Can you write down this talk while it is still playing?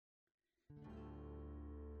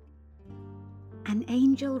An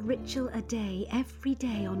angel ritual a day, every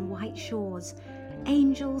day on white shores.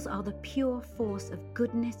 Angels are the pure force of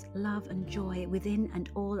goodness, love and joy within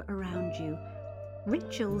and all around you.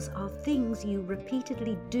 Rituals are things you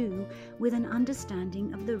repeatedly do with an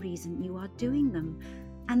understanding of the reason you are doing them.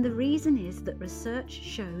 And the reason is that research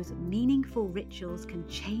shows meaningful rituals can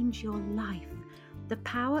change your life. The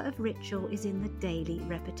power of ritual is in the daily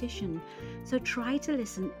repetition. So try to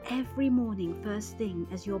listen every morning first thing,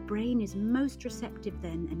 as your brain is most receptive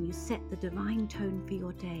then and you set the divine tone for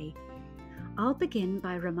your day. I'll begin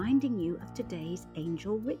by reminding you of today's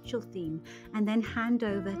angel ritual theme and then hand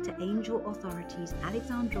over to angel authorities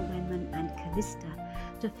Alexandra Wenman and Callista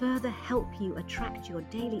to further help you attract your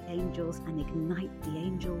daily angels and ignite the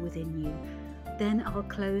angel within you. Then I'll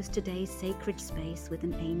close today's sacred space with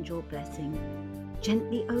an angel blessing.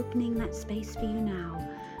 Gently opening that space for you now,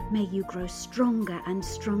 may you grow stronger and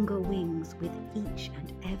stronger wings with each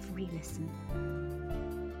and every listen.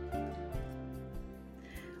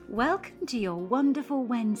 Welcome to your wonderful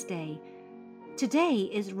Wednesday. Today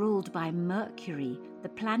is ruled by Mercury, the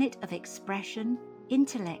planet of expression,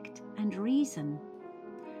 intellect, and reason.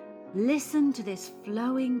 Listen to this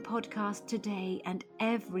flowing podcast today and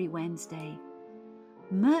every Wednesday.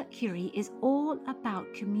 Mercury is all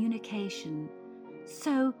about communication.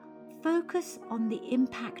 So focus on the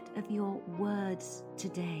impact of your words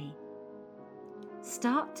today.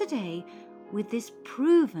 Start today with this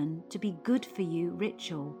proven to be good for you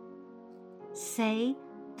ritual. Say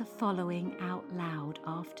the following out loud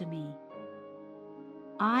after me.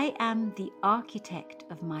 I am the architect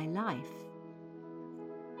of my life.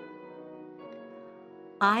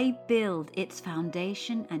 I build its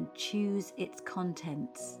foundation and choose its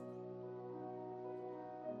contents.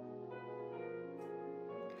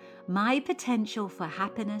 My potential for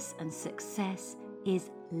happiness and success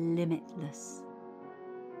is limitless.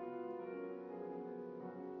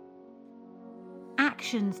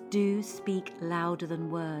 Actions do speak louder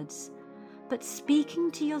than words, but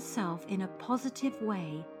speaking to yourself in a positive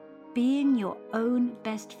way, being your own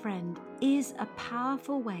best friend, is a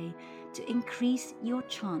powerful way to increase your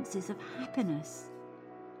chances of happiness.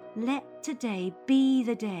 Let today be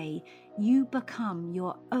the day you become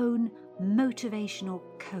your own motivational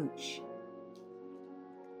coach.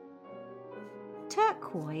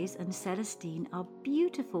 Turquoise and celestine are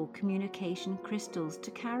beautiful communication crystals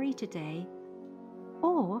to carry today.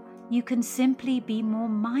 Or you can simply be more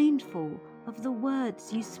mindful of the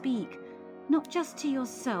words you speak, not just to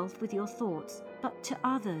yourself with your thoughts, but to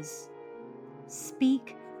others.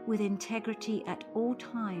 Speak with integrity at all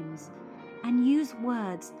times and use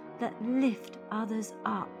words that lift others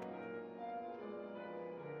up.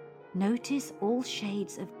 Notice all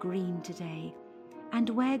shades of green today and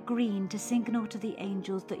wear green to signal to the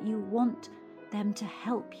angels that you want them to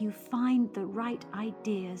help you find the right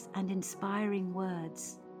ideas and inspiring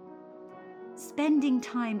words. Spending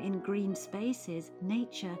time in green spaces,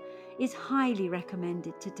 nature, is highly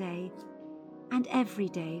recommended today and every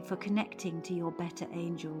day for connecting to your better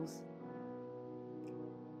angels.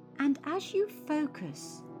 And as you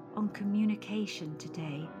focus on communication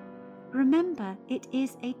today, remember it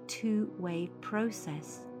is a two-way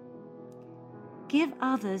process. Give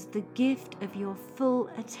others the gift of your full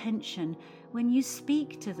attention when you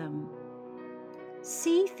speak to them.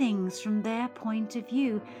 See things from their point of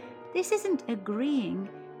view. This isn't agreeing,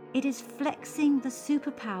 it is flexing the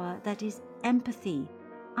superpower that is empathy,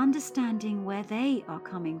 understanding where they are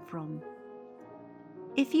coming from.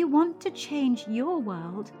 If you want to change your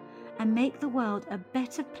world and make the world a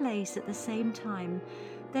better place at the same time,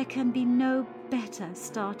 there can be no better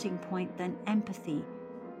starting point than empathy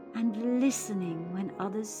and listening when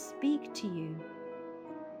others speak to you.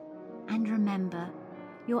 And remember,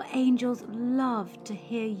 your angels love to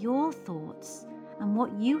hear your thoughts and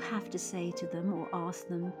what you have to say to them or ask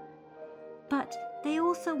them. But they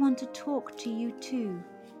also want to talk to you too.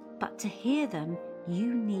 But to hear them,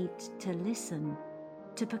 you need to listen,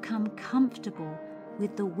 to become comfortable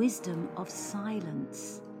with the wisdom of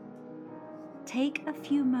silence. Take a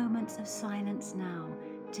few moments of silence now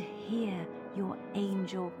to hear your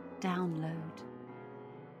angel download.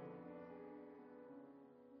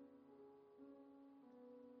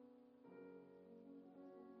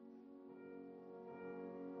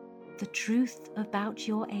 The truth about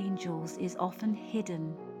your angels is often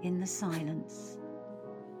hidden in the silence.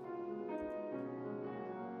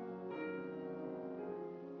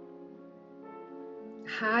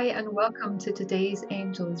 Hi and welcome to today's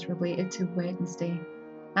Angels related to Wednesday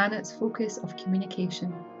and its focus of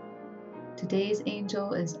communication. Today's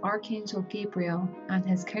angel is Archangel Gabriel and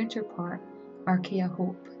his counterpart, Archaea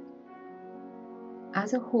Hope.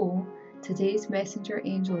 As a whole, Today's messenger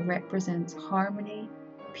angel represents harmony,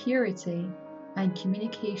 purity, and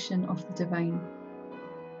communication of the divine.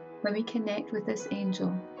 When we connect with this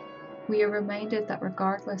angel, we are reminded that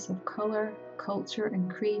regardless of colour, culture, and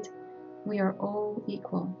creed, we are all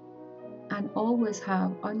equal and always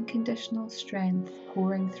have unconditional strength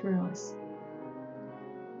pouring through us.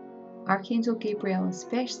 Archangel Gabriel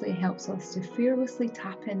especially helps us to fearlessly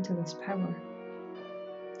tap into this power.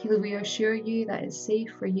 He'll reassure you that it's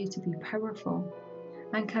safe for you to be powerful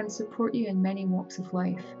and can support you in many walks of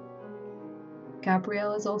life.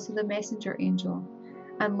 Gabriel is also the messenger angel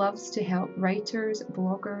and loves to help writers,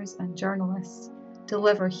 bloggers, and journalists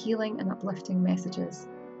deliver healing and uplifting messages.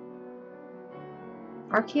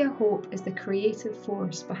 Archaea Hope is the creative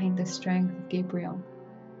force behind the strength of Gabriel.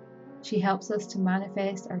 She helps us to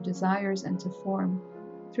manifest our desires into form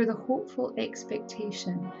through the hopeful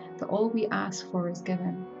expectation that all we ask for is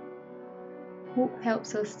given. Hope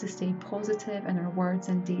helps us to stay positive in our words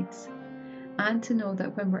and deeds, and to know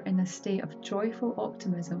that when we're in a state of joyful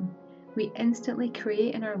optimism, we instantly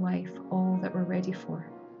create in our life all that we're ready for.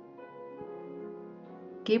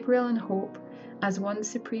 Gabriel and Hope, as one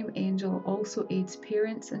supreme angel, also aids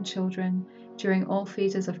parents and children during all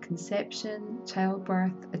phases of conception,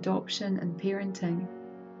 childbirth, adoption, and parenting,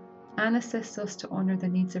 and assists us to honour the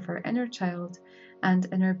needs of our inner child and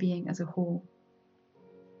inner being as a whole.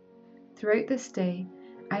 Throughout this day,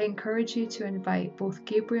 I encourage you to invite both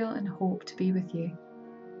Gabriel and Hope to be with you,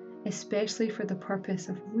 especially for the purpose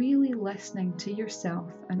of really listening to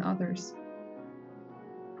yourself and others.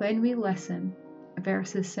 When we listen,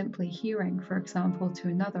 versus simply hearing, for example, to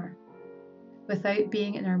another, without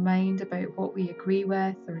being in our mind about what we agree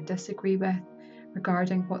with or disagree with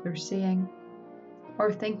regarding what they're saying,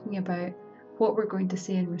 or thinking about what we're going to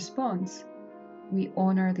say in response, we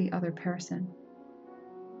honour the other person.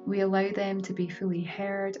 We allow them to be fully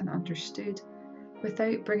heard and understood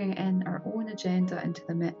without bringing in our own agenda into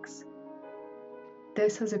the mix.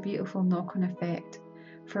 This has a beautiful knock-on effect,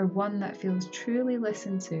 for one that feels truly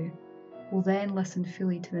listened to will then listen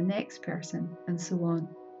fully to the next person, and so on.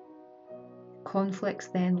 Conflicts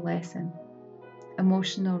then lessen,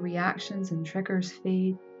 emotional reactions and triggers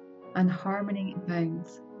fade, and harmony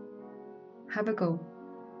abounds. Have a go.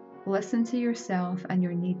 Listen to yourself and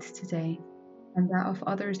your needs today, and that of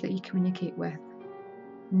others that you communicate with.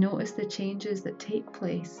 Notice the changes that take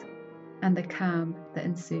place and the calm that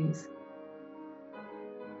ensues.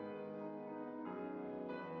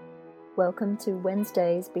 Welcome to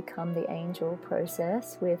Wednesday's Become the Angel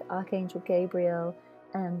process with Archangel Gabriel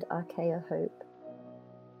and Archaea Hope.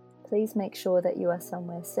 Please make sure that you are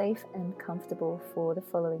somewhere safe and comfortable for the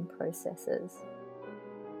following processes.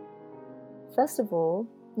 First of all,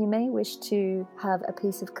 you may wish to have a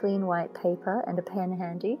piece of clean white paper and a pen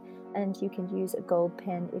handy, and you can use a gold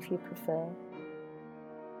pen if you prefer.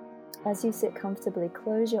 As you sit comfortably,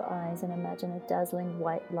 close your eyes and imagine a dazzling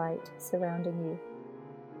white light surrounding you.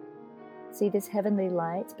 See this heavenly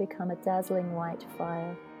light become a dazzling white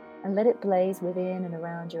fire, and let it blaze within and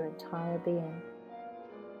around your entire being.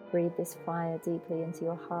 Breathe this fire deeply into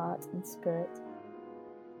your heart and spirit.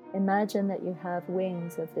 Imagine that you have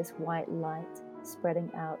wings of this white light spreading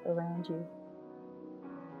out around you.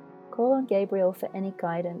 Call on Gabriel for any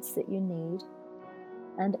guidance that you need,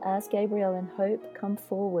 and as Gabriel and Hope come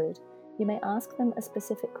forward, you may ask them a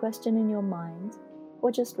specific question in your mind,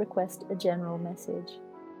 or just request a general message.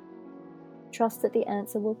 Trust that the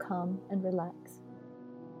answer will come and relax.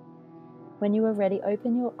 When you are ready,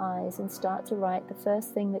 open your eyes and start to write the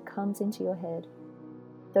first thing that comes into your head.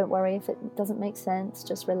 Don't worry if it doesn't make sense,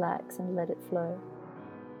 just relax and let it flow.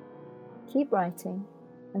 Keep writing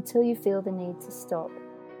until you feel the need to stop.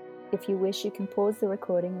 If you wish, you can pause the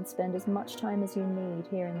recording and spend as much time as you need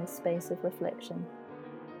here in this space of reflection.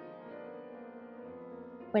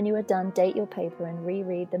 When you are done, date your paper and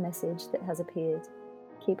reread the message that has appeared.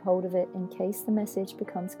 Keep hold of it in case the message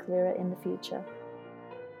becomes clearer in the future.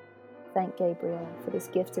 Thank Gabriel for this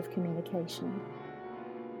gift of communication.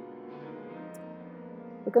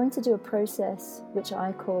 We're going to do a process which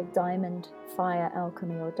I call diamond fire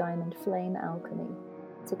alchemy or diamond flame alchemy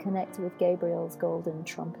to connect with Gabriel's golden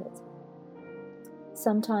trumpet.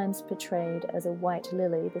 Sometimes portrayed as a white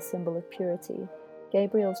lily, the symbol of purity,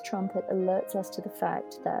 Gabriel's trumpet alerts us to the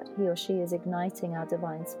fact that he or she is igniting our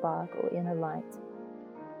divine spark or inner light.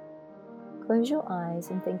 Close your eyes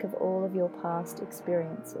and think of all of your past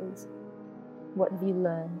experiences. What have you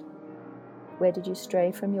learned? Where did you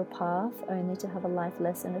stray from your path only to have a life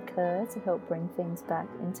lesson occur to help bring things back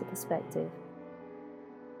into perspective?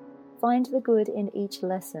 Find the good in each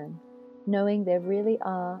lesson, knowing there really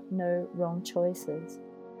are no wrong choices.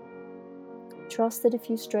 Trust that if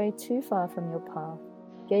you stray too far from your path,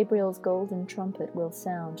 Gabriel's golden trumpet will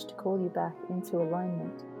sound to call you back into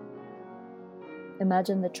alignment.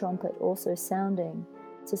 Imagine the trumpet also sounding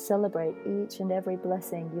to celebrate each and every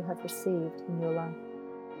blessing you have received in your life.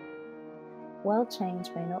 While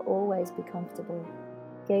change may not always be comfortable,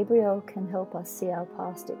 Gabriel can help us see our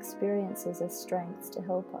past experiences as strengths to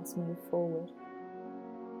help us move forward.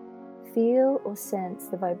 Feel or sense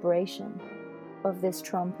the vibration of this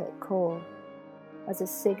trumpet call as a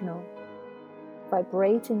signal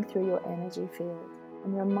vibrating through your energy field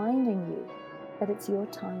and reminding you that it's your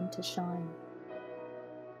time to shine.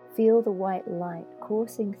 Feel the white light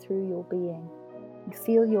coursing through your being and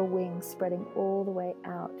feel your wings spreading all the way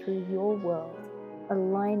out through your world,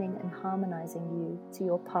 aligning and harmonizing you to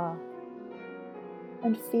your path.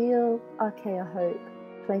 And feel Archaea Hope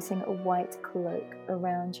placing a white cloak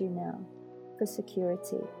around you now for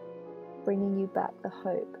security, bringing you back the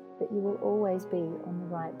hope that you will always be on the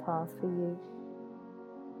right path for you.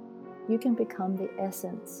 You can become the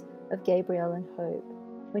essence of Gabriel and Hope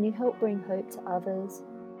when you help bring hope to others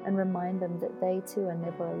and remind them that they too are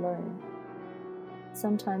never alone.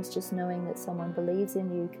 Sometimes just knowing that someone believes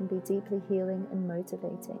in you can be deeply healing and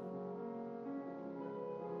motivating.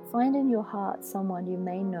 Find in your heart someone you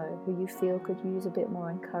may know who you feel could use a bit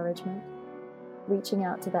more encouragement. Reaching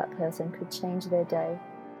out to that person could change their day,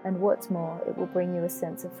 and what's more, it will bring you a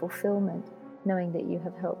sense of fulfillment knowing that you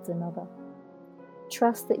have helped another.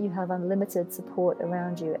 Trust that you have unlimited support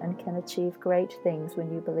around you and can achieve great things when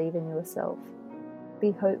you believe in yourself. Be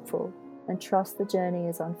hopeful and trust the journey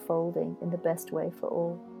is unfolding in the best way for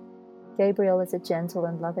all. Gabriel is a gentle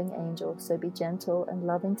and loving angel, so be gentle and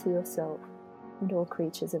loving to yourself and all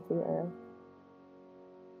creatures of the earth.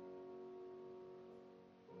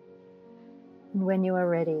 And when you are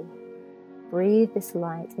ready, breathe this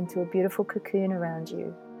light into a beautiful cocoon around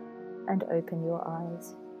you and open your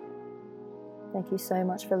eyes. Thank you so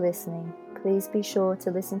much for listening. Please be sure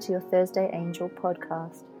to listen to your Thursday Angel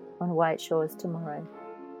podcast on White Shores tomorrow.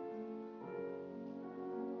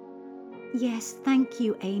 Yes, thank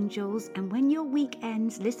you, angels. And when your week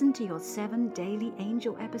ends, listen to your 7 daily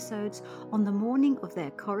angel episodes on the morning of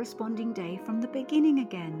their corresponding day from the beginning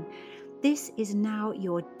again. This is now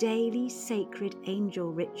your daily sacred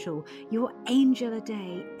angel ritual, your angel a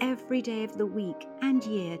day, every day of the week and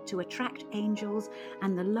year to attract angels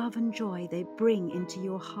and the love and joy they bring into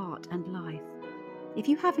your heart and life. If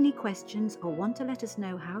you have any questions or want to let us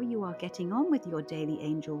know how you are getting on with your daily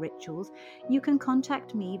angel rituals, you can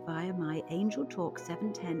contact me via my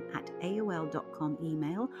angeltalk710@aol.com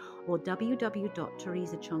email or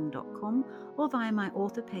www.teresachong.com or via my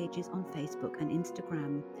author pages on Facebook and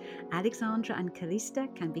Instagram. Alexandra and Callista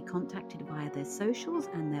can be contacted via their socials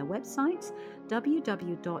and their websites,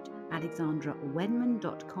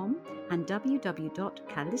 www.alexandrawenman.com and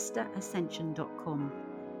www.callistaascension.com.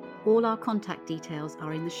 All our contact details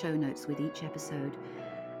are in the show notes with each episode.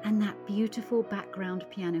 And that beautiful background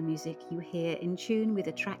piano music you hear in tune with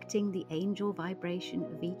attracting the angel vibration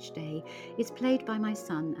of each day is played by my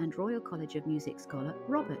son and Royal College of Music scholar,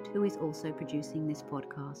 Robert, who is also producing this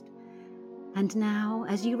podcast. And now,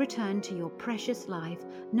 as you return to your precious life,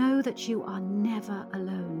 know that you are never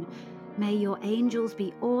alone. May your angels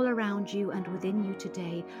be all around you and within you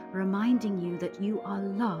today, reminding you that you are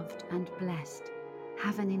loved and blessed.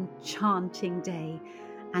 Have an enchanting day,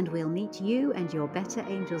 and we'll meet you and your better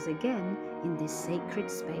angels again in this sacred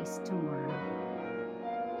space tomorrow.